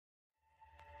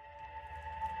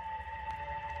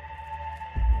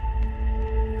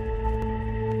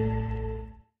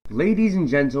Ladies and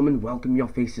gentlemen, welcome your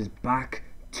faces back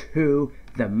to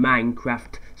the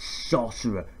Minecraft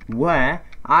Sorcerer, where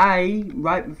I,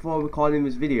 right before recording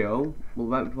this video, well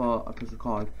right before I press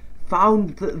record,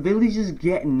 found that villagers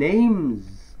get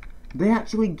names. They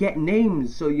actually get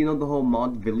names, so you know the whole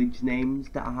mod village names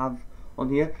that I have on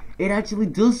here? It actually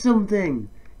does something!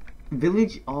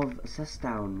 Village of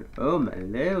Sestown. Oh my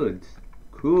lord.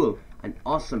 Cool and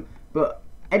awesome. But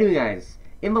anyway guys,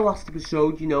 in the last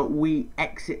episode, you know, we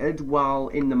exited while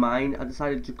in the mine. I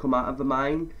decided to come out of the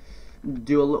mine,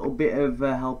 do a little bit of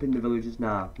helping the villagers.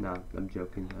 Nah, I'm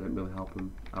joking. I didn't really help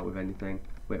them out with anything.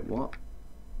 Wait, what?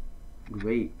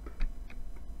 Grape.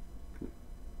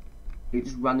 It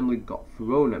just randomly got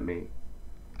thrown at me.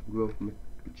 Growth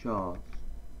chars.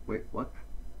 Wait, what?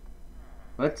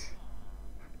 What?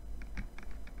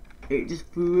 It just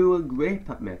threw a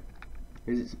grape at me.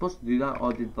 Is it supposed to do that,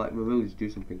 or did like the village do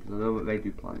something? Because I know that they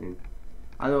do planting.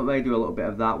 I know they do a little bit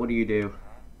of that. What do you do?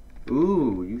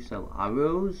 Ooh, you sell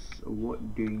arrows.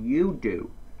 What do? You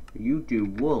do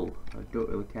wool. I don't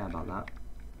really care about that.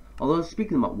 Although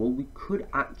speaking about wool, we could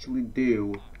actually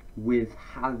do with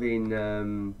having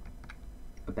a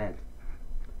bed.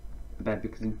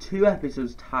 Because in 2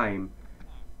 episodes time,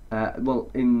 well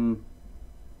in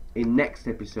next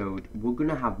episode we're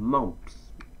gonna have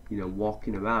mobs, you know,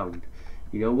 walking around.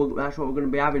 You know, that's what we're going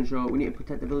to be having, so we need to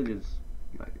protect the villagers.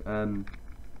 But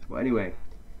anyway,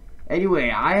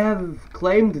 I have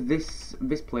claimed this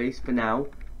place for now,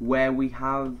 where we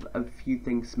have a few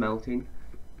things smelting.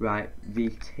 Right, the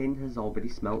tin has already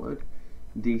smelted,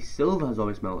 the silver has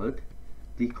already smelted,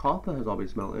 the copper has already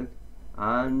smelted,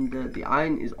 and the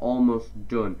iron is almost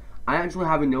done. I actually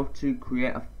have enough to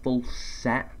create a full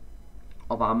set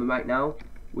of armor right now,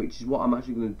 which is what I'm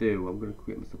actually going to do. I'm going to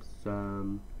create myself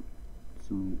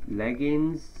some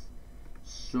leggings,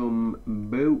 some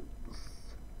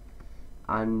boots,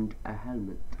 and a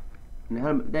helmet.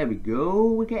 There we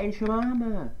go. We're getting some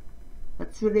armor.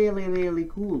 That's really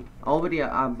cool. Already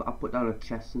I've put down a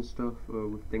chest and stuff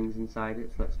with things inside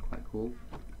it, so that's quite cool.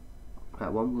 Right,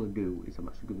 what I'm going to do is I'm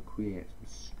actually going to create some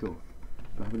stuff.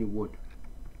 Do I have any wood?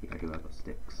 Yeah, I do. I've got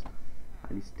sticks.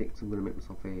 I need sticks. I'm going to make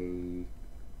myself a... Wait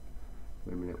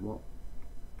a minute, what?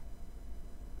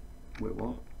 Wait,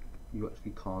 what? You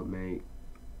actually can't make...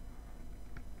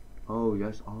 Oh,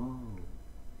 yes, oh.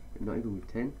 Not even with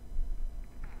tin?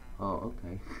 Oh,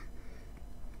 okay.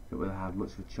 Don't really have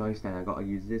much of a choice then. I gotta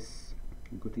use this.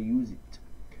 I'm going to use it.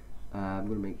 I'm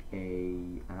gonna make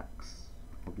a axe,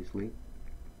 obviously.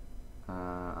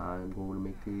 I'm going to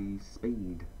make a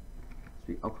spade.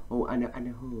 Oh, and a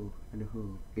hoe.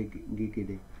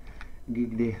 Giggity.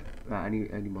 Right, I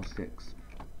need more sticks.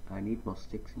 I need more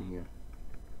sticks in here.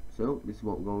 So this is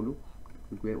what we're going to do.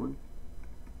 A great one.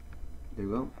 There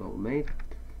we go. Got it made.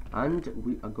 And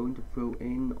we are going to throw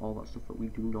in all that stuff that we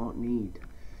do not need.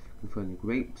 I'm going to throw in the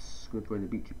grapes. Going to throw in the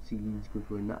beetroot seeds. Going to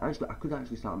throw in that. Actually, I could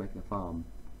actually start making a farm,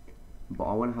 but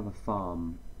I want to have a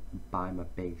farm by my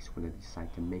base when I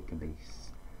decide to make a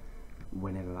base,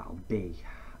 whenever that'll be.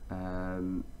 So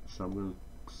I'm going to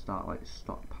start like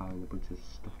stockpiling a bunch of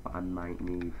stuff that I might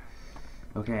need.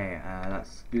 Okay,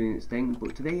 that's doing its thing.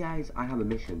 But today, guys, I have a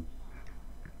mission.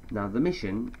 Now the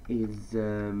mission is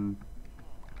yeah,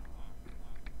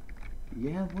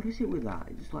 what is it with that?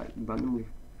 It just like randomly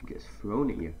gets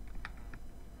thrown at you.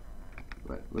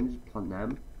 Right, let me just plant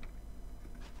them.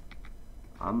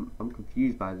 I'm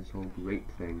confused by this whole grape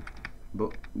thing.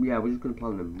 But yeah, we're just gonna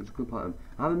plant them.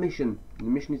 I have a mission. The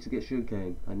mission is to get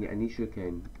sugarcane. I need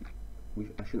sugarcane. I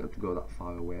shouldn't have to go that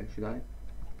far away, should I?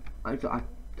 I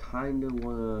kind of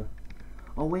wanna...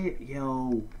 Oh wait,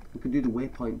 yo, we could do the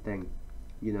waypoint thing.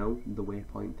 You know, the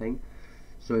waypoint thing.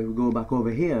 So if we go back over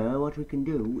here, what we can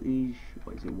do is...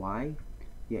 What is it, Y?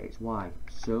 Yeah, it's Y.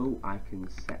 So I can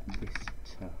set this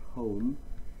to home.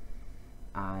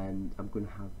 And I'm gonna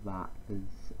have that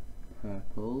as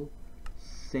purple.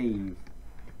 Save.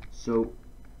 So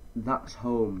that's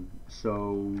home.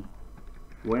 So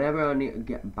whenever I need to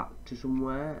get back to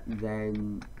somewhere,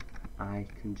 then I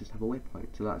can just have a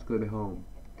waypoint. So that's going to be home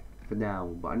for now.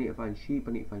 But I need to find sheep,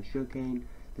 I need to find sugarcane.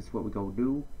 This is what we're going to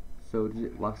do. So does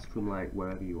it last from like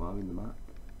wherever you are in the map?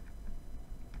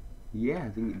 Yeah, I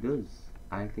think it does.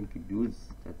 I think it does.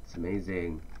 That's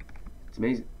amazing. It's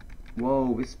amazing.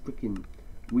 Whoa, this freaking...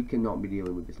 We cannot be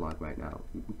dealing with this lag right now.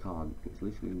 We can't. It's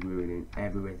literally ruining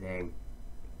everything.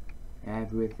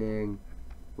 Everything.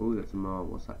 Oh, that's some more.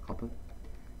 What's that, copper?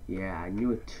 Yeah, I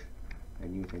knew it. I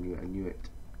knew it.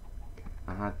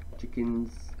 I have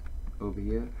chickens over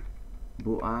here,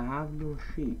 but I have no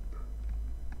sheep.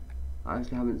 I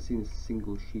actually haven't seen a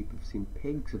single sheep. I've seen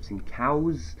pigs, I've seen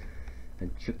cows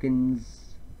and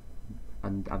chickens,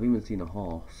 And I've even seen a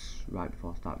horse right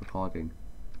before I start recording.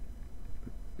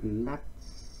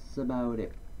 That's about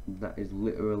it. That is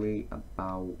literally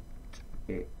about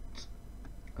it.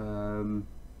 Right,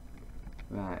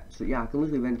 so yeah, I can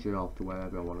literally venture off to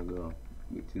wherever I want to go,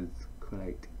 which is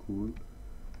quite cool.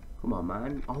 Come on,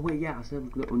 man. Oh wait, yeah, I said I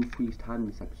was going to unfreeze time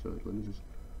this episode. Let me just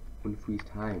unfreeze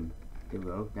time. There we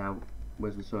go. Now,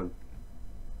 where's the sun?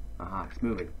 Aha, it's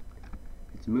moving.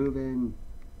 It's moving.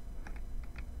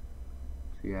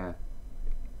 So yeah.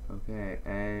 Okay,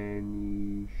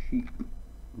 any sheep?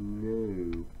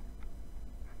 No.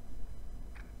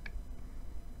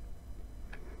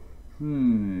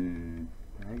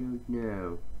 I don't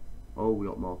know. Oh, we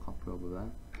got more copper over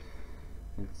there.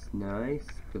 That's nice.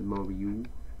 Got more of you.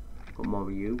 Got more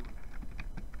of you.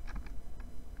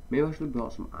 Maybe I should have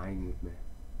brought some iron with me,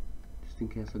 just in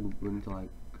case I run into, like,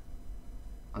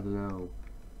 I don't know,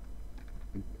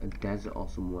 a desert or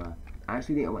somewhere. I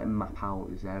actually need to like map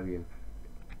out this area.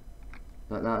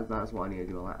 That's what I need to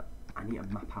do. I need to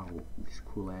map out this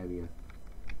cool area.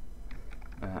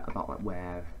 About like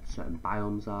where certain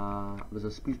biomes are. There's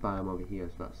a spruce biome over here,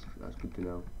 so that's good to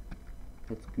know.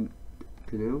 That's good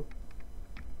to know.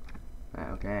 Right,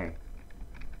 okay.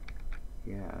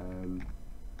 Yeah,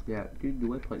 yeah, dude, the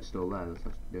waypoint's still there. That's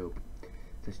dope.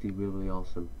 It's actually really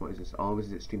awesome. What is this? Oh, this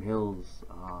is Extreme Hills.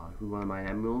 Ah, if we want to mine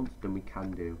emeralds, then we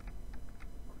can do.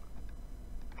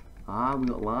 Ah, we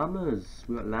got llamas.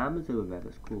 We got llamas over there.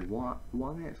 That's cool. What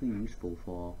are they actually useful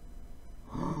for?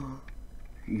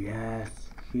 Yes,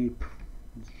 sheep.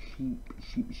 Sheep.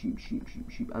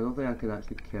 I don't think I can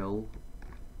actually kill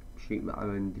sheep that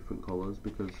are in different colours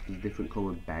because there's different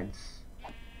coloured beds.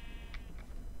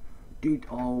 Dude,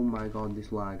 oh my god,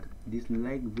 this lag. This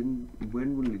lag,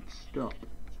 when will it stop?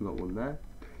 So we got one there.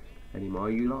 Any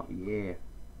more, you lot? Yeah.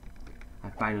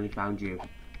 I finally found you.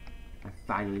 I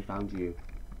finally found you.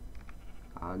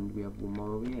 And we have one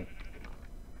more over here.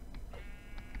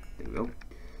 There we go.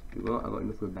 There we go. I got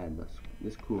enough for a bed.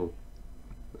 That's cool.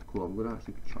 That's cool. I'm gonna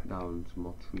actually chop down some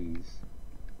more trees.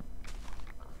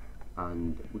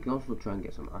 And we can also try and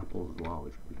get some apples as well,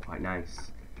 which would be quite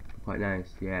nice. Quite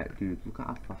nice, yeah, dude. Look at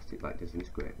how fast it like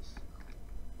disintegrates.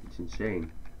 It's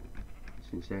insane.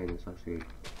 It's insane. It's actually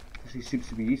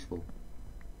super useful.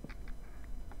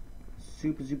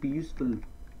 Super useful.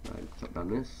 Right, chop down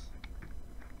this.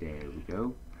 There we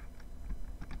go.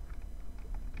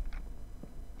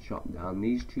 Chop down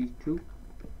these trees too.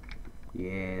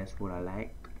 Yeah, that's what I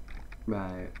like.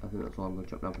 Right, I think that's all I'm gonna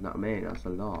chop down for that, mate. That's a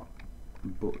lot.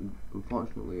 But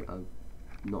unfortunately, I've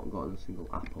not gotten a single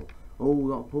apple. Oh,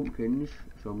 we got pumpkins,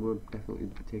 so I'm going to definitely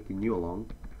be taking you along.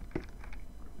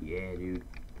 Yeah, dude.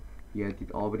 Yeah,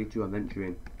 dude, already to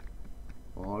adventuring.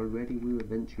 Already we're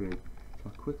adventuring. So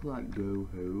I'll quickly, like, go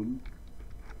home.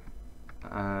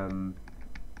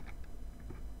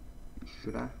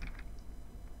 Should I?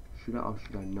 Should I or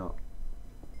should I not?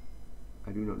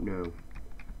 I do not know.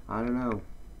 I don't know.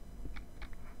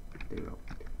 There we go.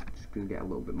 Just going to get a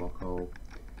little bit more coal.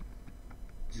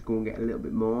 Just going to get a little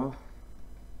bit more.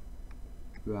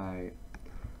 Right.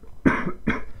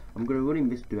 I'm gonna run in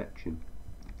this direction.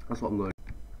 That's what I'm going to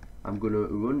do. I'm gonna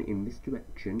run in this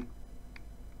direction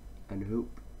and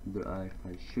hope that I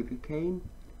find sugarcane,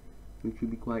 which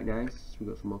would be quite nice. We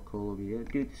got some more coal over here.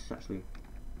 Dude, this is actually,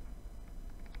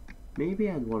 maybe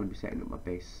I'd want to be setting up my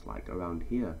base like around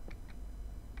here.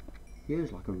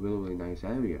 Here's like a really nice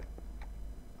area.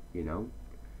 You know?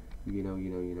 You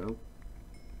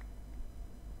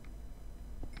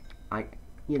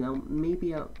know,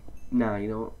 maybe nah, you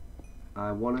know,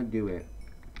 I want to do it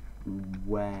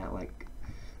where, like,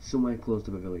 somewhere close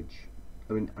to the village.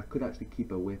 I mean, I could actually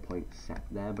keep a waypoint set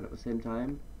there, but at the same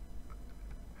time,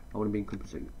 I want to be in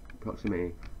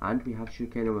proximity. And we have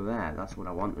sugarcane over there. That's what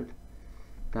I wanted.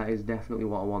 That is definitely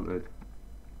what I wanted.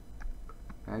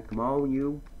 Okay, come on,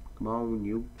 you. Come on,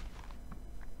 you.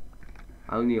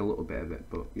 I only need a little bit of it,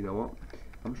 but you know what?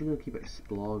 I'm just going to keep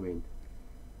exploring.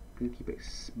 Keep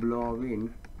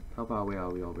exploring. How far away are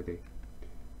we already?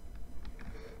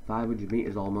 500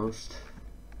 meters almost.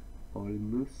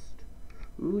 Almost.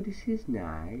 Ooh, this is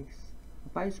nice. I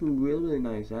find some really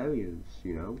nice areas,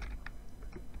 you know.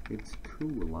 It's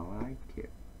cool, I like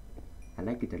it. I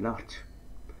like it a lot.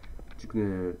 Just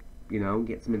gonna, you know,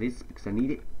 get some of this because I need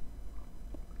it.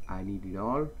 I need it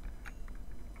all.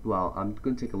 Well, I'm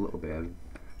gonna take a little bit of it.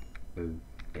 I'm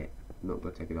not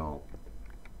gonna take it all.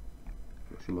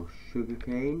 Some more sugar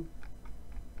cane.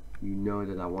 You know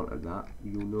that I wanted that.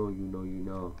 You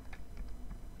know.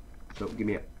 So give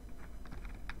me it.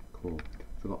 Cool.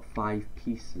 So I got 5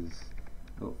 pieces.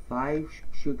 I got 5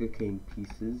 sugar cane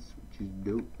pieces, which is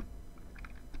dope.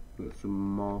 We got some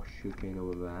more sugar cane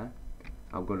over there.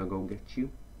 I'm gonna go get you.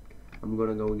 I'm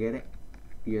gonna go get it.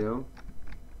 You know.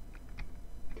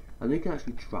 And you can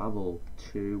actually travel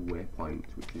to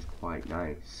waypoints, which is quite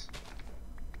nice.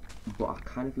 But I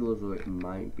kind of feel as though it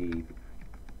might be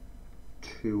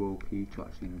too OP to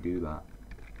actually do that.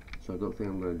 So I don't think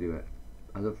I'm going to do it.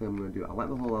 I like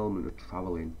the whole element of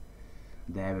travelling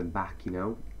there and back, you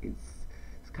know. It's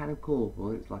kind of cool.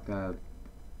 Well, it's like a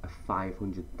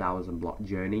 500,000 block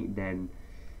journey. Then,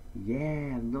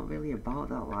 yeah, I'm not really about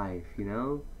that life, you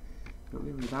know. Not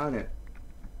really about it.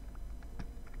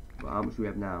 But how much do we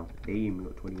have now? Damn, we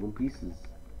got 21 pieces.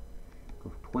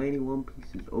 Got 21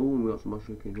 pieces. Oh, and we got some more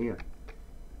sugar in here.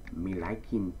 Me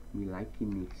liking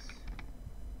this.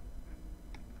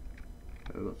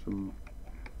 I've got some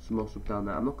more stuff down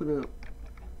there. I'm not gonna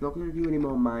do any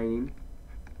more mining,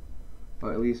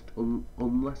 or at least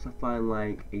unless I find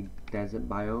like a desert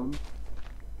biome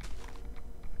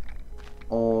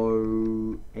or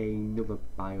another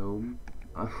biome.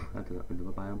 I don't know,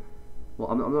 another biome. Well,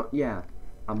 I'm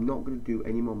not gonna do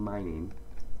any more mining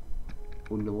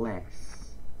unless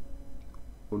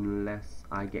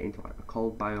I get into like a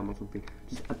cold biome or something.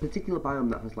 Just a particular biome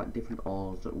that has like different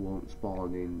ores that won't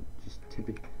spawn in just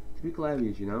typical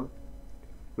areas, you know.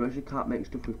 We actually can't make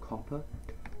stuff with copper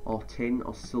or tin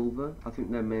or silver. I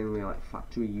think they're mainly like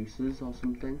factory uses or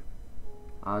something.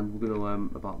 And we're gonna learn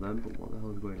about them, but what the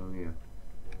hell is going on here?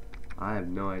 I have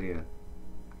no idea.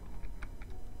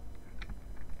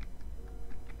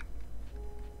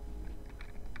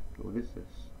 What is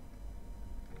this?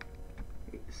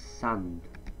 It's sand.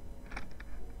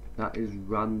 That is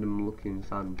random looking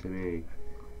sand to me.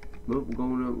 But we're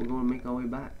gonna make our way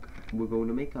back. We're going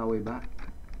to make our way back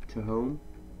to home.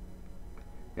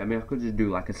 Yeah, I mean, I could just do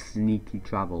like a sneaky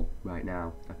travel right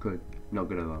now. I could. Not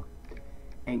gonna though.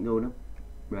 Ain't gonna.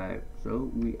 Right.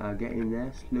 So we are getting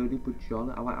there slowly but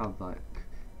surely. I like how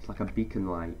it's like a beacon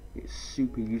light. It's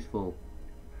super useful.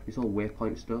 It's all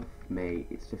waypoint stuff, mate.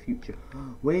 It's the future.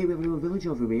 Wait, we have a little village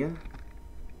over here.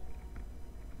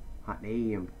 Hot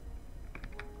damn.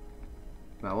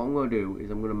 Right, what I'm gonna do is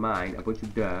I'm gonna mine a bunch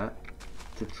of dirt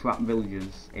to trap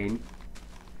villagers in,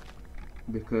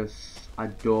 because I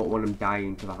don't want them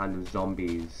dying to the hand of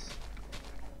zombies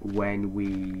when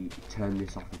we turn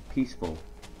this off as peaceful.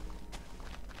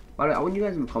 But I want you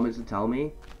guys in the comments to tell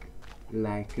me,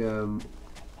 like,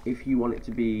 if you want it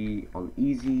to be on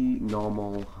easy,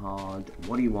 normal, hard.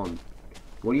 What do you want?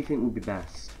 What do you think would be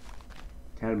best?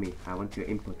 Tell me. I want your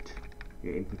input.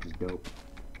 Your input is dope.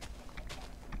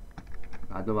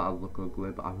 I know that'll look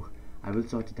ugly, but I will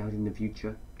sort it out in the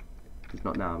future. Just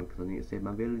not now, because I need to save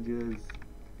my villagers.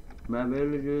 My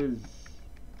villagers!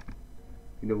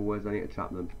 In other words, I need to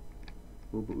trap them.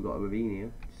 Oh, but we've got a ravine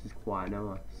here. This is quite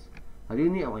nice. I do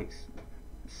need to, like,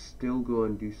 still go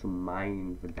and do some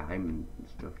mining for diamonds and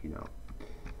stuff, you know.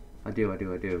 I do. What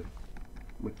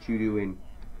you doing?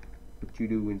 What you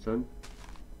doing, son?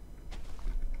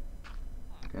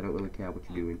 I don't really care what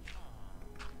you're doing.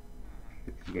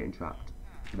 You're getting trapped.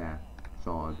 There.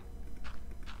 Sorted.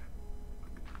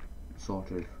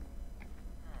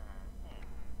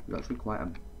 It's actually quite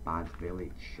a bad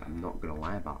village. I'm not gonna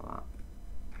lie about that.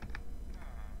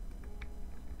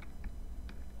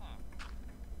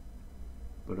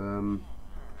 But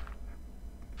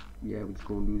yeah, we're just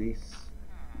gonna do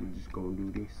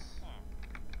this.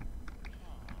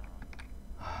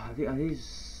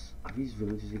 Are these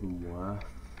villages even worth,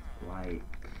 like,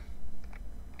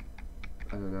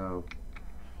 I don't know,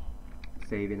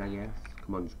 saving, I guess?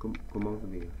 Come on, just come over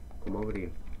here. Come over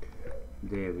here.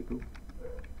 There we go.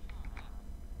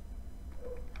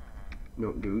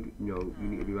 No, dude, no, you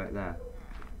need to be right there.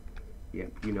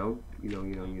 Yep, you know. There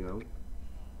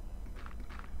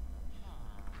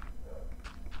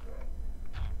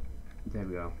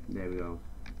we go.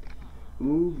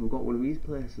 Ooh, we've got one of these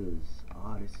places.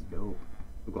 Ah, this is dope.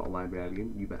 We've got a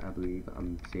librarian. You better believe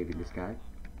I'm saving this guy.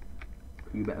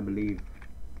 You better believe.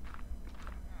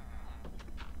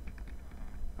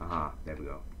 Aha, there we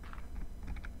go.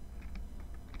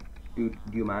 Dude,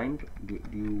 do you mind? Do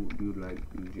you like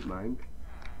legit mind?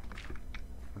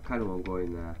 I kind of want to go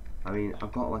in there. I mean,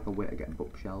 I've got like a way to get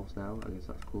bookshelves now. I guess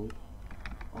that's cool.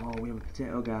 Oh, we have a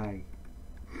potato guy.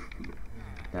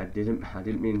 I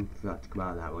didn't mean for that to come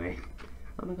out that way.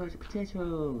 Oh my god, it's a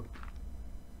potato.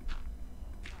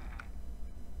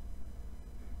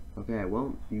 Okay,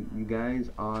 well, you guys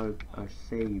are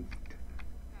saved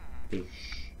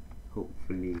ish.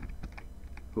 Hopefully.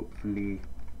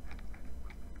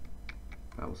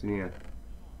 Right, what's in here?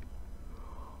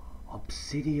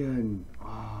 Obsidian. Oh,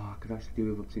 I could actually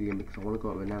do with obsidian because I want to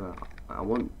go to the Nether. I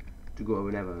want to go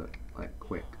to the Nether like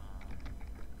quick.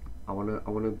 I wanna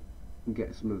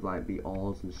get some of like the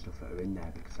ores and stuff that are in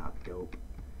there, because that'd be dope.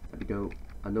 That'd be dope.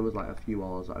 I know there's like a few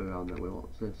ores that are around there. Wait,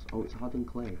 what's this? Oh, it's hardened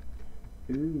clay.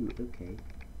 Ooh, okay.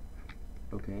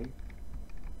 Okay.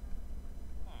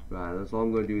 Right, that's all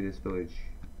I'm gonna do with this village.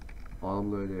 All I'm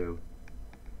gonna do.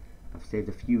 I've saved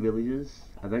a few villages.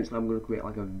 Eventually I'm gonna create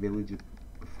like a village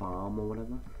farm or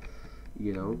whatever.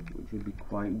 You know, which would be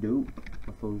quite dope.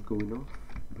 My phone's going off,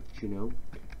 but you know.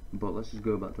 But let's just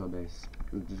go back to our base.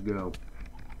 Let's just go.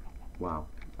 Wow,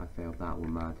 I failed that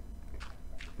one, mad.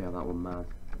 Failed that one, mad.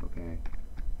 Okay.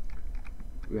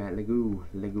 Right, Lego.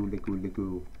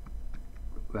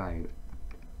 Right.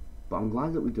 But I'm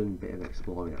glad that we've done a bit of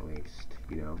exploring at least,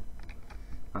 you know.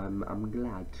 I'm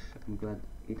glad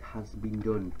it has been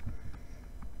done.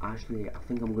 Actually, I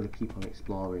think I'm gonna keep on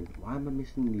exploring. Why am I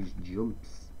missing these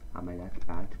jumps? Am I that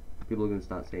bad? People are gonna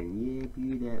start saying, yeah, but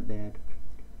you're that bad.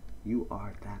 You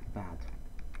are that bad.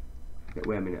 Okay,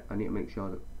 wait a minute, I need to make sure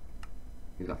that...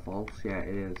 Is that false? Yeah,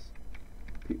 it is.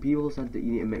 People said that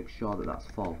you need to make sure that that's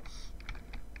false.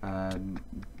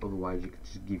 Otherwise you could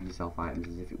just give yourself items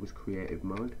as if it was creative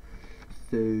mode.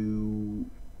 So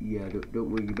yeah,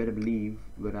 don't worry, you better believe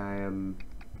that I am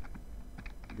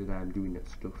doing that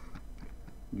stuff.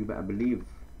 You better believe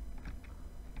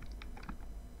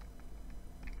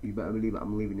that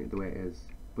I'm leaving it the way it is.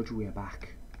 But we are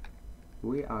back.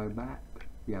 We are back.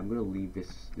 Yeah, I'm gonna leave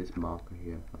this marker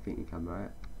here. I think you can, right?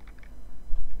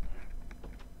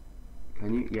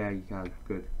 Can you? Yeah, you can.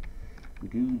 Good.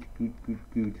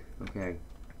 Good. Okay.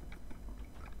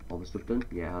 All the stuff done?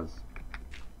 Yeah, it has.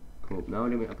 Cool. Now I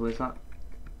need to place that.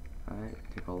 Alright,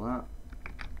 take all that.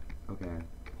 Okay.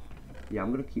 Yeah,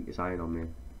 I'm gonna keep this iron on me.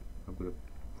 I'm gonna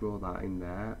throw that in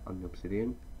there on the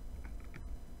obsidian.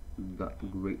 That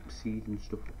grape seed and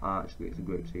stuff. Actually, it's a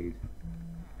grape seed.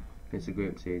 It's a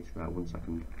grape seed. Right, 1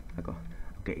 second. I'm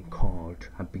getting caught.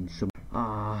 I've been some.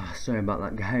 Sorry about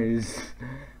that, guys.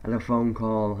 I had a phone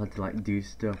call. Had to like do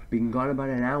stuff. Been gone about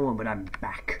an hour, but I'm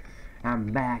back.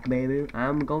 I'm back, baby.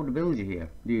 I'm going to villager here,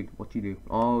 dude. What you do?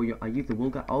 Oh, are you the wool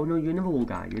guy? Oh no, you're another wool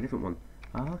guy. You're a different one.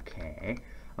 Okay.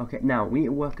 Okay. Now we need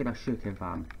to work on our sugarcane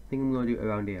farm. I think I'm gonna do it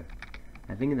around here.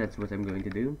 I think that's what I'm going to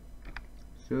do.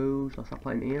 So, shall I start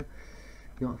planting here?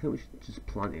 You know, I think we should just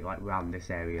plant it like around this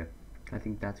area. I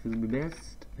think that would be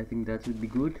best. I think that would be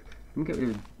good. Let me get rid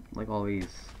of like all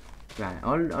these. Right,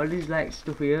 all these like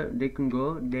stuff here, they can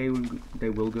go. They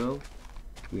will go.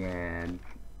 Yeah,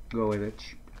 go away,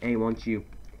 bitch. Ain't want you.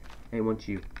 Ain't want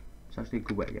you. It's actually a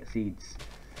good way to get seeds,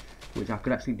 which I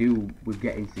could actually do with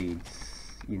getting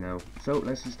seeds, you know. So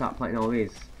let's just start planting all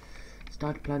these.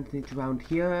 Start planting it around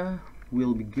here.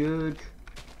 Will be good.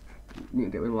 Need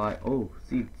to get rid of like, oh,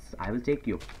 seeds. I will take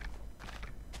you.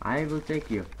 I will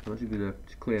take you. I'm actually gonna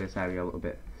clear this area a little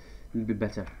bit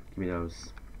better. Give me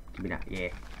those. Give me that.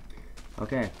 Yeah.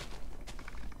 Okay.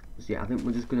 So yeah, I think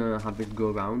we're just gonna have this go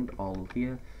around all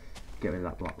here. Get rid of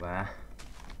that block there.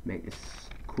 Make this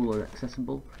cool and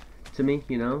accessible to me,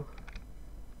 you know.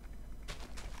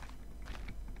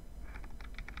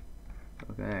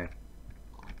 Okay.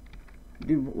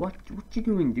 Dude, what you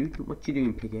doing, dude? What you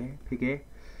doing, piggy?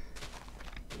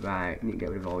 Right, need to get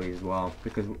rid of all these as well,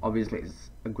 because obviously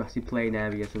it's a grassy plain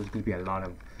area, so there's going to be a lot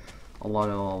of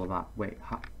all of that. Wait,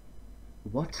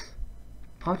 what?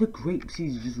 How do grape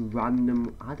seeds just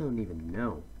random? I don't even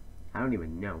know.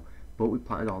 But we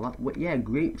planted all that. Wait, yeah,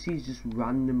 grape seeds just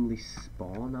randomly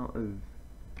spawn out of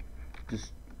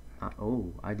just.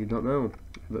 Oh, I did not know.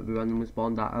 But they randomly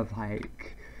spawned out of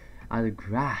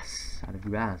grass.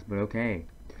 But okay.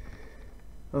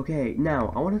 Okay,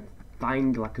 now I want to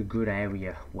find like a good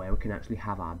area where we can actually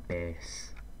have our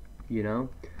base. You know,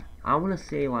 I want to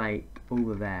say like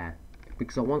over there,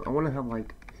 because I want to have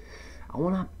like, I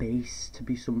want our base to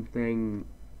be something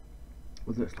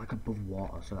whether it's like above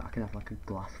water, so that I can have like a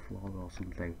glass floor or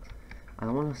something. And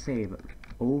I want to say that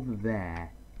over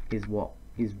there is what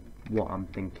I'm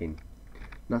thinking.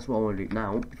 That's what I want to do.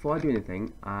 Now, before I do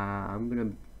anything, I'm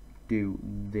gonna do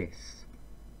this.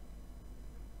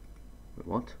 Wait,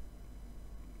 what?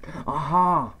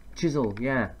 Aha! Chisel,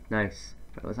 yeah, nice.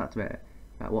 Right, let's activate it.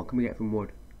 Right, what can we get from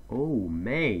wood? Oh,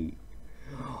 mate.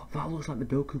 That looks like the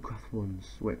Dokucraft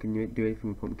ones. Wait, can you do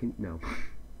anything with pumpkins? No.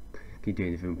 Can you do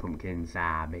anything with pumpkins?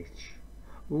 Ah, bitch.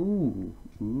 Ooh.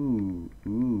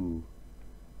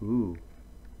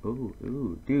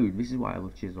 Dude, this is why I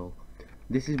love chisel.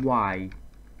 This is why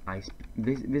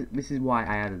this is why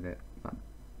I added it.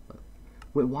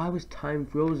 Wait, why was time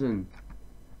frozen?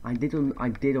 I did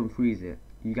unfreeze it.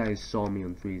 You guys saw me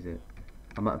unfreeze it.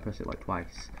 I might have pressed it like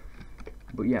twice.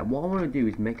 But yeah, what I want to do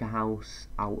is make a house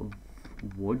out of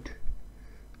wood.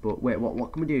 But wait,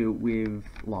 what can we do with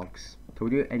logs? Can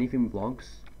we do anything with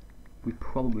logs? We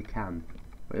probably can.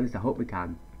 Or at least I hope we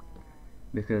can.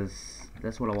 Because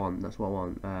that's what I want. That's what I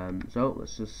want. So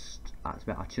let's just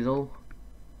activate our chisel.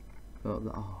 Oh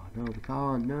no, we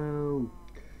can't. No.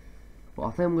 Well,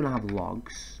 I think I'm gonna have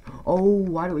logs. Oh,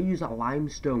 why don't we use that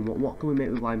limestone? What can we make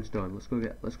with limestone? Let's go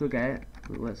get it.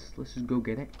 Let's just go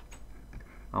get it.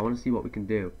 I want to see what we can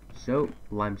do. So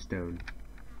limestone.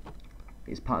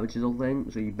 It's part of the chisel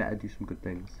thing, so you better do some good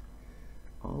things.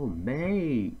 Oh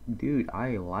mate, dude,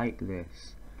 I like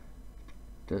this.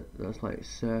 That's like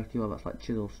circular. That's like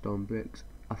chisel stone bricks.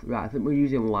 Right, I think we're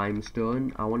using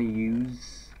limestone. I want to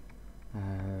use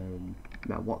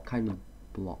what kind of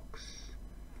blocks?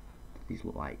 These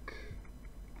look like.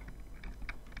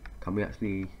 Can we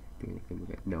actually do anything with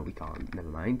it? No, we can't. Never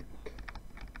mind.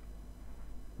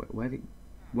 Wait,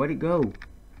 where'd it go?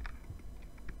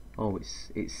 Oh,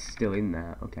 it's still in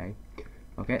there. Okay,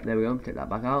 there we go. Take that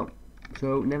back out.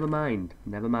 So never mind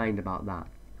about that.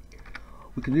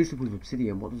 We can do stuff with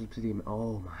obsidian. What does obsidian?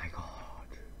 Oh my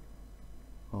god.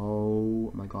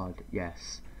 Oh my god.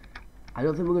 Yes. I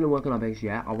don't think we're going to work on our base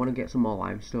yet. I want to get some more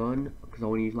limestone because I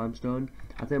want to use limestone.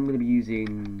 I think I'm going to be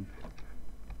using,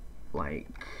 like,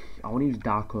 I want to use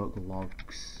dark oak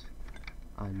logs.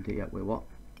 And yeah, wait, what?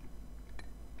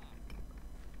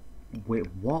 Wait,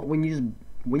 what? When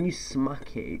you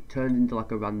smack it, it turns into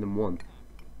like a random one.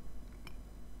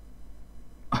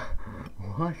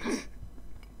 What?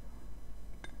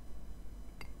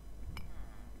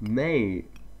 Mate.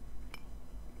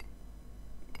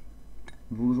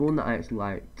 There was one that I actually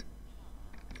liked.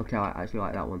 Okay, I actually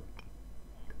like that one.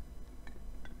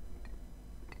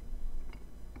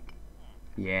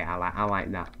 Yeah, I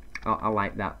like that. I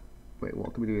like that. Wait,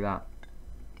 what can we do with that?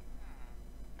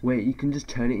 Wait, you can just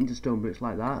turn it into stone bricks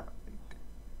like that?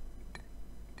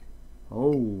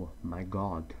 Oh my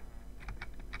god.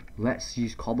 Let's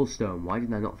use cobblestone. Why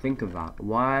did I not think of that?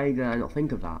 Why did I not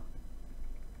think of that?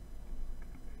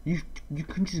 You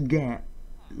can just get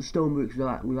stone bricks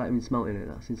without even smelting it.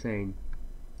 That's insane.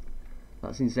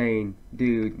 That's insane,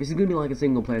 dude. This is gonna be like a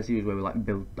single player series where we like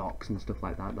build docks and stuff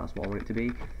like that. That's what I want it to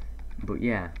be. But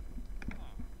yeah,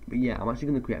 I'm actually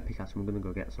gonna create a pickaxe. I'm gonna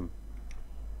go get some.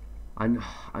 And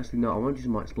actually no, I want to do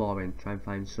some more exploring. Try and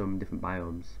find some different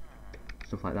biomes,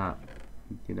 stuff like that.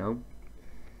 You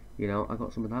know, I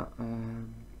got some of that.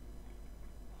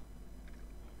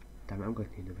 Damn it, I'm going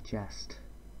to need another chest.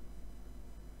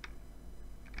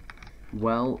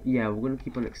 Well, yeah, we're going to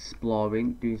keep on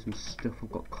exploring, doing some stuff.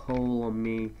 I've got coal on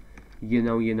me. You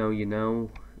know.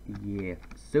 Yeah.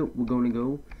 So, we're going to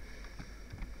go.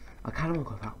 I kind of want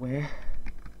to go that way.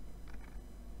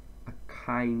 I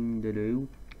kind of do.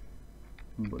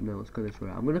 But no, let's go this way.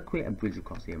 I'm going to create a bridge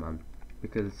across here, man.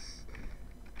 Because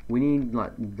we need,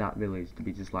 like, that village to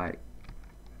be just, like,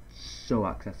 so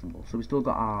accessible. So we still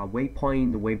got our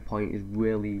waypoint. The waypoint is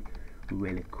really,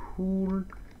 really cool.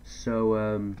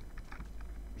 So,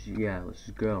 yeah, let's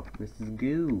just go.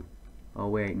 Oh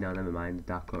wait, no, never mind.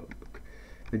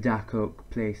 The dark oak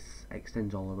place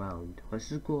extends all around. Let's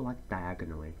just go like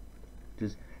diagonally.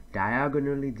 Just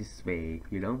diagonally this way,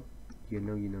 you know.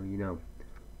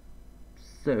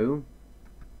 So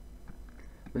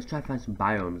let's try to find some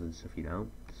biomes and stuff, you know.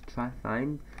 Let's try to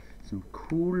find some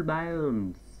cool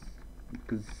biomes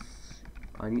because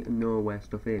I need to know where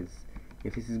stuff is.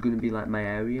 If this is going to be like my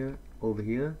area over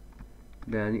here,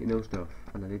 then I need to know stuff,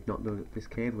 and I did not know that this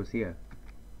cave was here.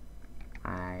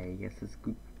 I guess that's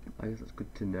good. I guess that's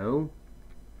good to know.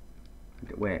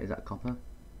 Wait, is that copper?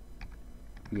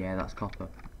 Yeah, that's copper.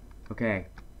 Okay.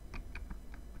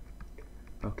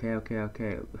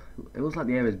 It looks like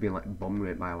the area's being like bomb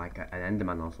raped by like an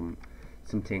enderman or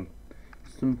something.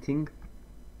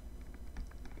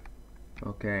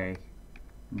 Okay,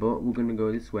 but we're gonna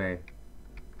go this way.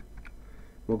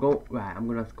 We'll go right. I'm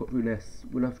gonna have to cut through this.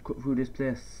 We're gonna have to cut through this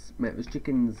place, mate. There's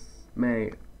chickens,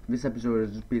 mate. This episode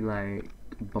has just been like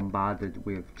bombarded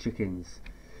with chickens.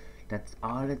 That's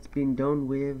all it's been done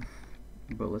with.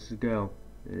 But let's just go.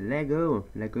 Let go.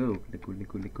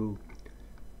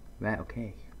 Right,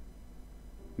 okay.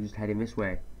 We're just heading this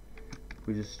way.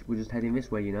 We're just heading this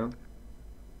way, you know.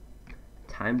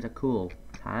 Times are cool.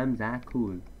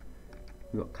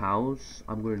 We got cows.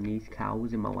 I'm gonna need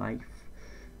cows in my life.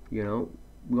 You know.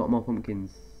 We got more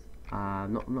pumpkins.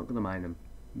 I'm not gonna mine them.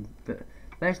 But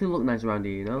they actually look nice around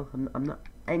here, you know.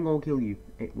 I ain't gonna kill you.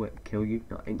 Kill you?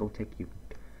 No, I ain't gonna take you.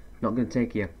 Not gonna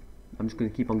take you. I'm just gonna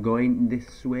keep on going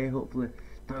this way. Hopefully,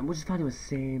 we're just finding the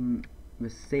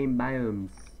same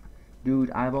biomes. Dude,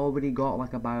 I've already got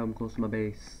like a biome close to my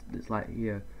base that's like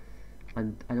here,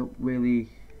 and I don't really.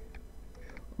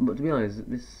 But to be honest,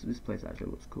 this place actually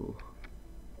looks cool.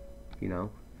 You know,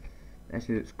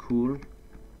 actually looks cool.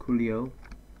 Coolio.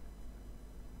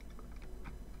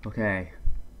 Okay.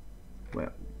 Wait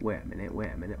a minute.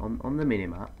 On the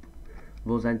minimap,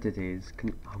 those entities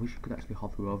can. I wish you could actually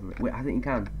hover over it. Wait, I think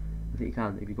you can.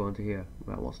 If you go into here.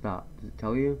 Right, what's that? Does it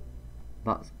tell you?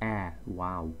 That's air.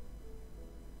 Wow.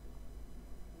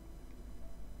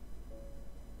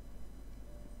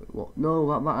 What? No,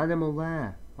 that animal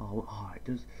there. Oh, it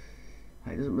does.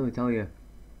 It doesn't really tell you.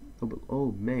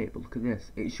 Oh, mate, but look at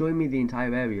this. It's showing me the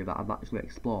entire area that I've actually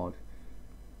explored.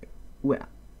 Wait,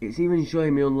 it's even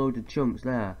showing me unloaded chunks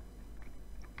there.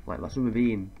 Like, that's a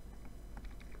ravine.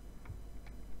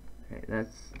 Hey,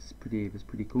 that's pretty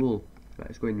cool. Right,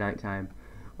 it's going nighttime.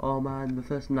 Oh man, the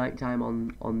first nighttime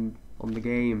on the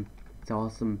game. It's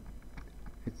awesome.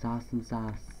 It's awesome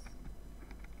sauce.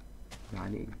 Right, I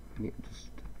need to just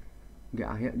get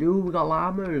out here. Dude, we got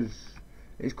llamas.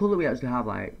 It's cool that we actually have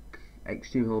like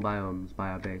extreme hill biomes by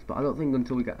our base, but I don't think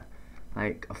until we get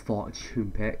like a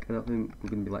fortune pick, I don't think we're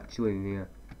gonna be like chilling in here.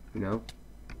 You know?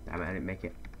 Damn it, I didn't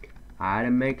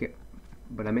make it.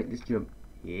 But I made this jump.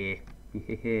 Yeah.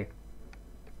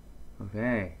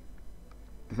 Okay.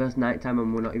 The first night time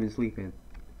and we're not even sleeping.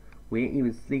 We ain't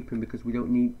even sleeping because we don't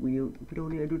need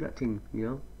to do that thing, you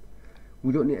know?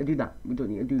 We don't need to do that. We don't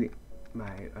need to do it.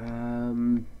 Right,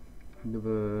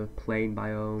 another plain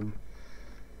biome.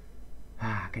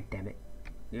 Ah, god damn it.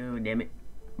 Oh damn it.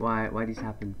 Why these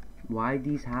happen? Why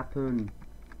these happen?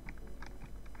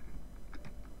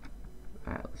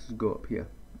 Alright, let's just go up here.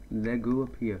 Let's go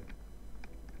up here.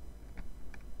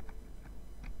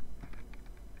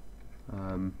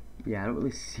 Yeah, I don't really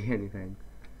see anything.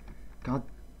 God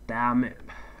damn it.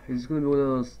 It's gonna be one of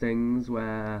those things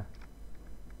where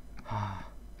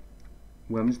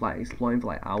I'm just like exploring for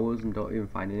like hours and don't even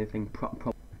find anything.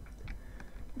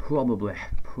 Probably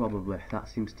that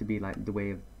seems to be like the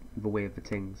way of the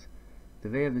things. The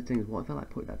way of the things. What if I like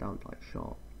put that down to like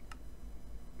short?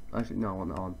 Actually, no, I want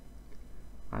that on.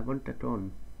 I want that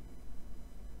on.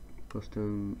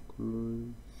 Custom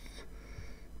clothes.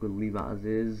 We'll leave that as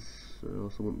is. I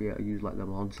also won't be able to use like the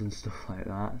mods and stuff like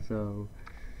that. So,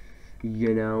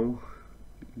 you know.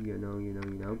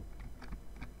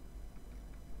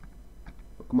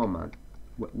 But come on, man.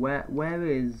 Where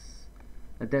is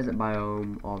a desert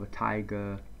biome or a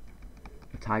tiger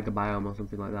biome or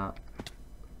something like that?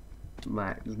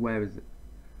 Right, just where is it?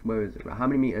 Right, how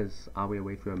many meters are we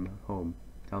away from home?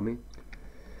 Tell me.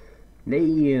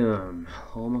 Damn,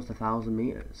 almost 1,000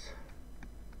 meters.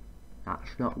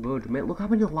 That's not good. Mate, look how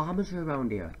many llamas are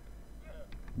around here.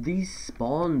 These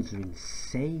spawns are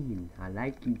insane. I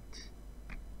like it.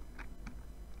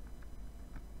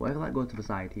 What if I like go to the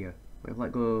side here? What if I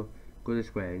like go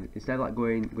this way? Instead of like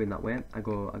going that way, I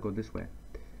go this way.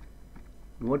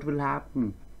 What will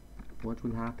happen? What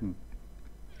will happen?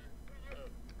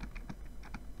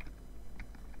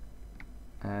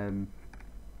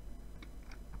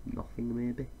 Nothing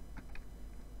maybe.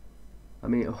 I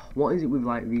mean, what is it with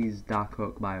like these dark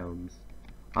oak biomes?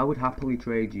 I would happily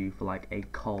trade you for like a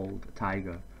cold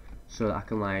tiger, so that I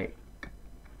can like.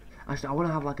 Actually, I want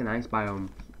to have like an ice biome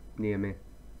near me,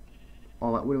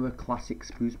 or like one of the classic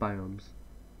spruce biomes.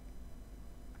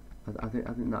 I think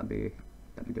that'd be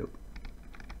dope.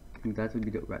 I think that would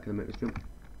be dope. Right, can I make this jump?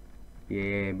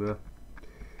 Yeah, bro.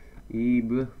 Yeah,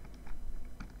 bro.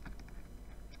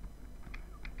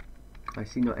 I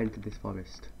see not enter this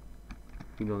forest.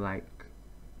 You know, like,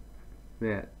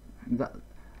 yeah,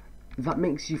 that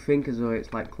makes you think as though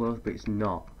it's like close, but it's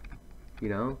not. You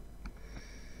know.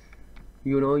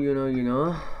 You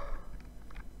know.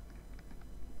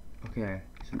 Okay,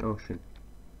 it's an ocean.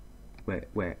 Wait,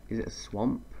 is it a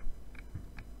swamp?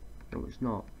 No, it's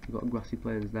not. You've got grassy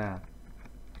plains there.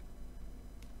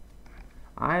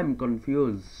 I'm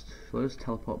confused. So let's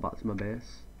teleport back to my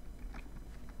base.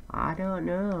 I don't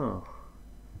know.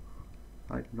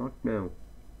 I do not know.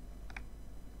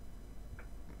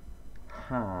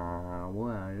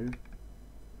 Well,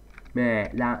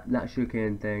 mate, that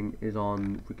sugarcane thing is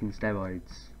on freaking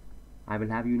steroids. I will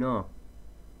have you know.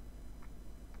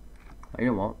 You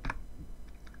know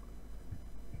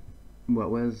what?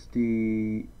 Where's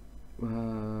the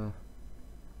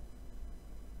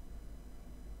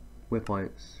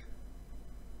waypoints?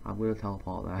 I'm gonna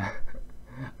teleport there.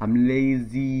 I'm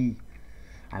lazy.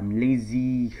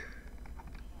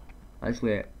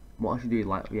 Actually, what I should do is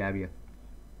light up the area.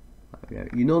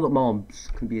 You know that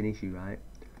mobs can be an issue, right?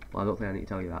 Well, I don't think I need to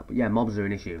tell you that, but yeah, mobs are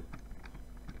an issue.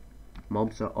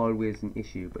 Mobs are always an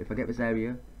issue, but if I get this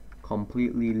area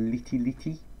completely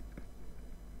litty,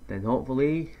 then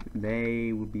hopefully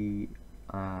they will be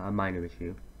a minor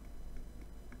issue.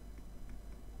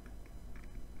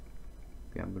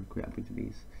 Yeah, I'm going to create a bunch of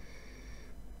these.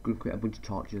 Gonna create a bunch of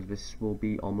torches. This will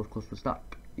be almost close to a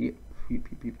stack. Yep.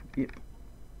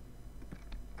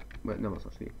 Wait, no, that's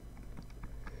actually.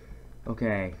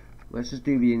 Okay, let's just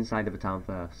do the inside of a town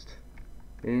first.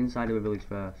 The inside of a village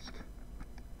first.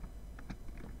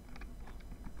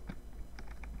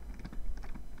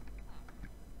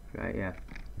 Right, yeah.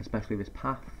 Especially this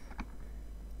path.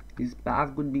 This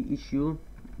path could be issue.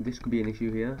 This could be an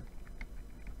issue here.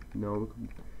 No, we could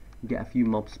get a few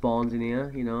mob spawns in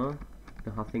here, you know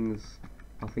how things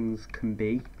can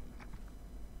be.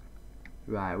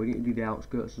 Right, we need to do the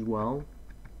outskirts as well.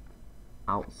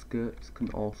 Outskirts can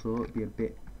also be a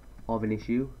bit of an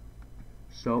issue.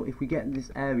 So if we get this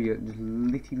area just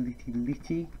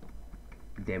litty,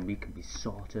 then we can be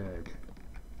sorted.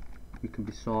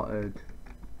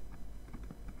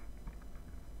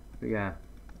 But yeah,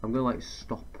 I'm gonna like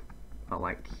stop at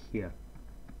like here.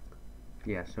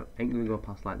 Yeah, so ain't gonna go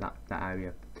past like that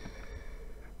area.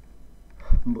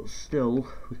 But still,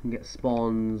 we can get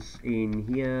spawns in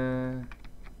here,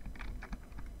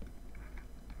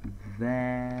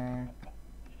 there,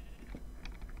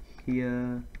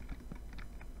 here.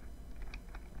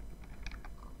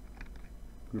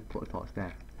 I'm gonna put a torch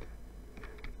there.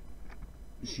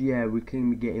 So yeah, we can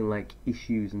be getting like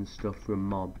issues and stuff from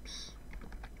mobs,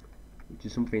 which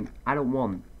is something I don't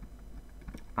want.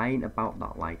 I ain't about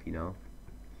that life, you know.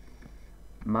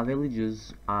 My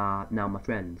villagers are now my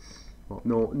friends. Well,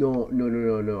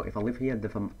 no. If I live here,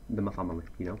 they're my family,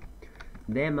 you know.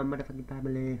 They're my motherfucking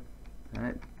family.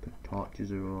 Right, put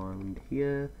torches around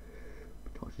here.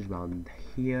 Put torches around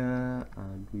here.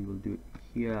 And we will do it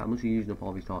here. I'm just using up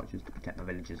all these torches to protect my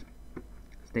villagers.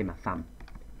 They're my fam.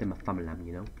 They're my family,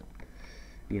 you know.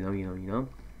 You know.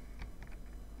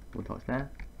 One torch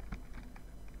there.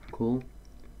 Cool.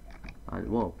 And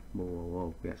whoa.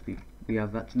 We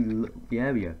have actually looked the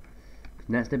area.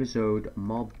 Next episode,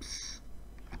 mobs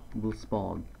will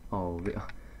spawn. Oh,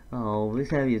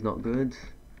 this area is not good.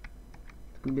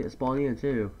 It's gonna be a spawn here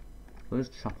too. We'll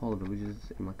just trap all the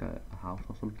villages in like a house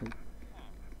or something.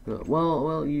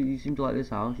 Well, you seem to like this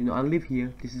house. You know, I live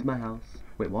here. This is my house.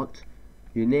 Wait, what?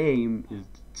 Your name is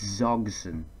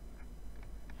Zogson.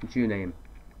 What's your name?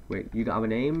 Wait, you don't have a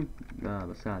name? Nah,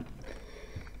 that's sad.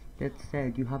 That's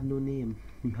sad. You have no name.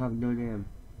 You have no name.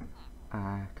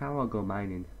 Can't all go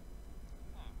mining.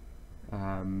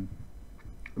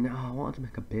 No, I wanted to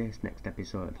make a base next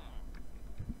episode.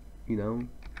 You know?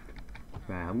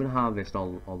 Right, I'm gonna harvest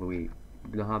all the wheat.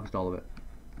 I'm gonna harvest all of it.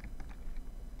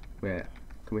 Wait,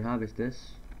 can we harvest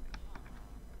this?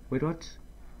 Wait, what?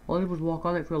 All I did was walk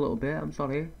on it for a little bit. I'm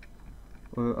sorry.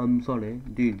 I'm sorry.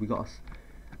 Dude, we got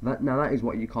now that is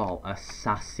what you call a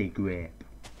sassy grape.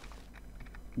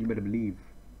 You better believe.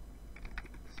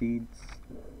 Seeds.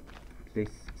 Place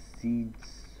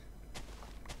seeds.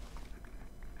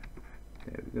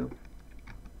 There we go.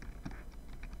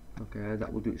 Okay,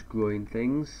 that will do its growing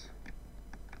things.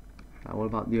 What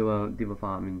about the other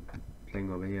farming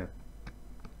thing over here?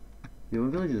 The other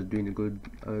villagers are doing a good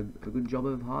job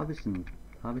of harvesting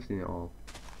it all.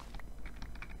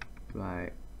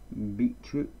 Right,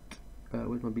 beetroot.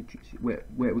 Where's my beetroot? Wait,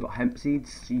 we got hemp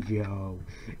seeds. Yo.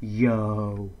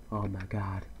 Oh my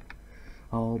god.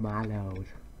 Oh my lord.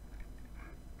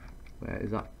 Where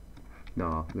is that?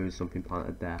 No, there is something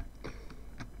planted there.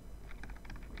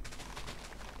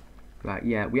 Right,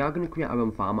 yeah, we are going to create our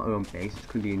own farm at our own base. It's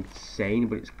going to be insane,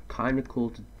 but it's kind of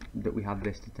cool that we have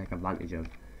this to take advantage of.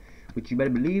 Which you better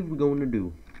believe we're going to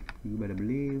do. You better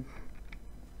believe.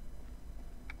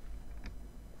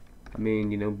 I mean,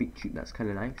 you know, beetroot, that's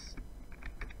kind of nice.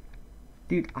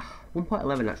 Dude,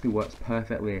 1.11 actually works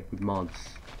perfectly with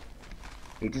mods.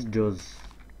 It just does.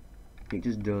 It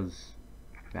just does.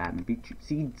 Right, beetroot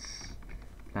seeds.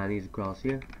 Plant these across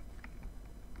here.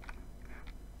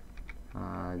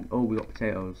 And oh, we got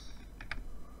potatoes.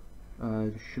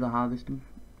 Should I harvest them?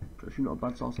 Actually, not a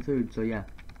bad source of food. So yeah,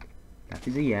 that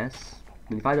is a yes.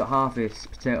 I mean, if I don't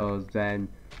harvest potatoes, then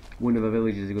one of the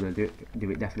villagers is gonna do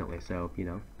it definitely. So you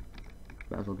know,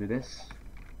 might as well do this.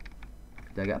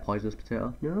 Did I get a poisonous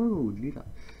potato? No, do that.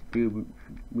 Dude,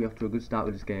 we have to a good start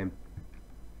with this game.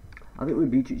 I think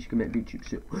with beetroot you can make beetroot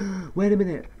soup. Wait a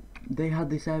minute, they had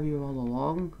this area all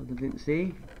along and I didn't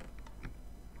see.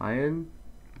 Iron.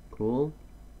 Cool.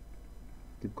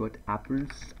 They've got apples.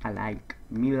 I like.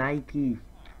 Me likey.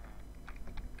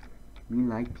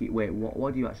 Wait,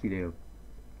 what do you actually do?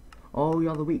 Oh,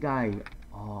 you're the wheat guy.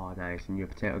 Oh, nice. And you're a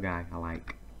potato guy. I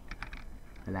like.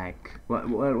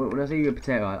 When I say you're a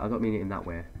potato, I don't mean it in that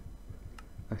way.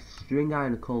 A string guy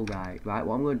and a coal guy. Right,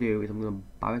 what I'm going to do is I'm going to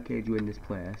barricade you in this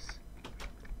place.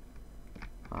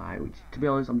 Alright, which, to be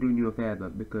honest, I'm doing you a favour,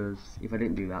 because if I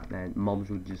didn't do that, then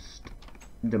mobs would just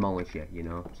demolish it, you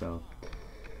know. So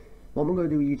what am I gonna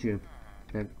do with you two?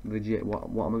 Like, legit, what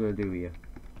am I gonna do with you?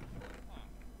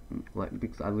 Like,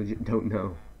 because I legit don't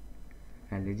know.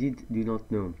 I legit do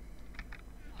not know.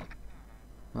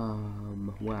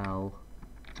 Well,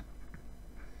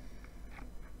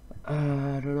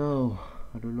 I don't know.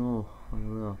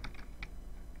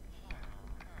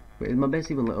 Wait, is my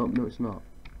base even lit up? No, it's not.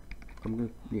 I'm gonna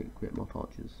need to create more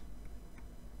torches.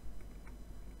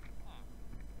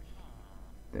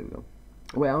 There we go.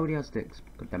 Oh wait, I already have sticks.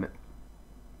 God damn it.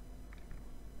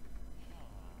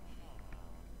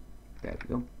 There we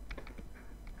go.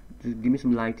 Just give me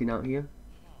some lighting out here.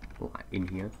 Oh, in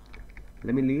here.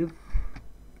 Let me leave.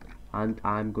 And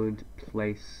I'm going to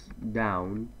place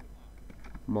down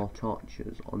more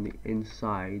torches on the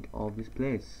inside of this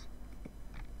place.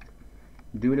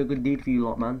 Doing a good deed for you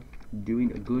lot, man.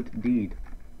 Doing a good deed.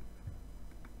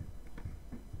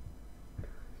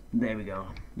 There we go.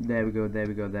 That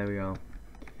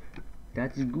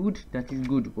is good.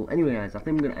 Well, anyway guys, I think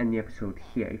I'm going to end the episode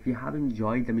here. If you have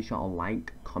enjoyed, then be sure to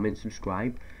like, comment,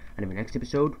 subscribe. And in the next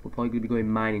episode, we're probably going to be going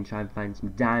mining, trying to find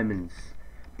some diamonds.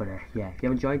 But yeah, if you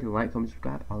have enjoyed, then like, comment,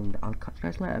 subscribe. And I'll catch you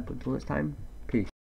guys later. But until next time, peace.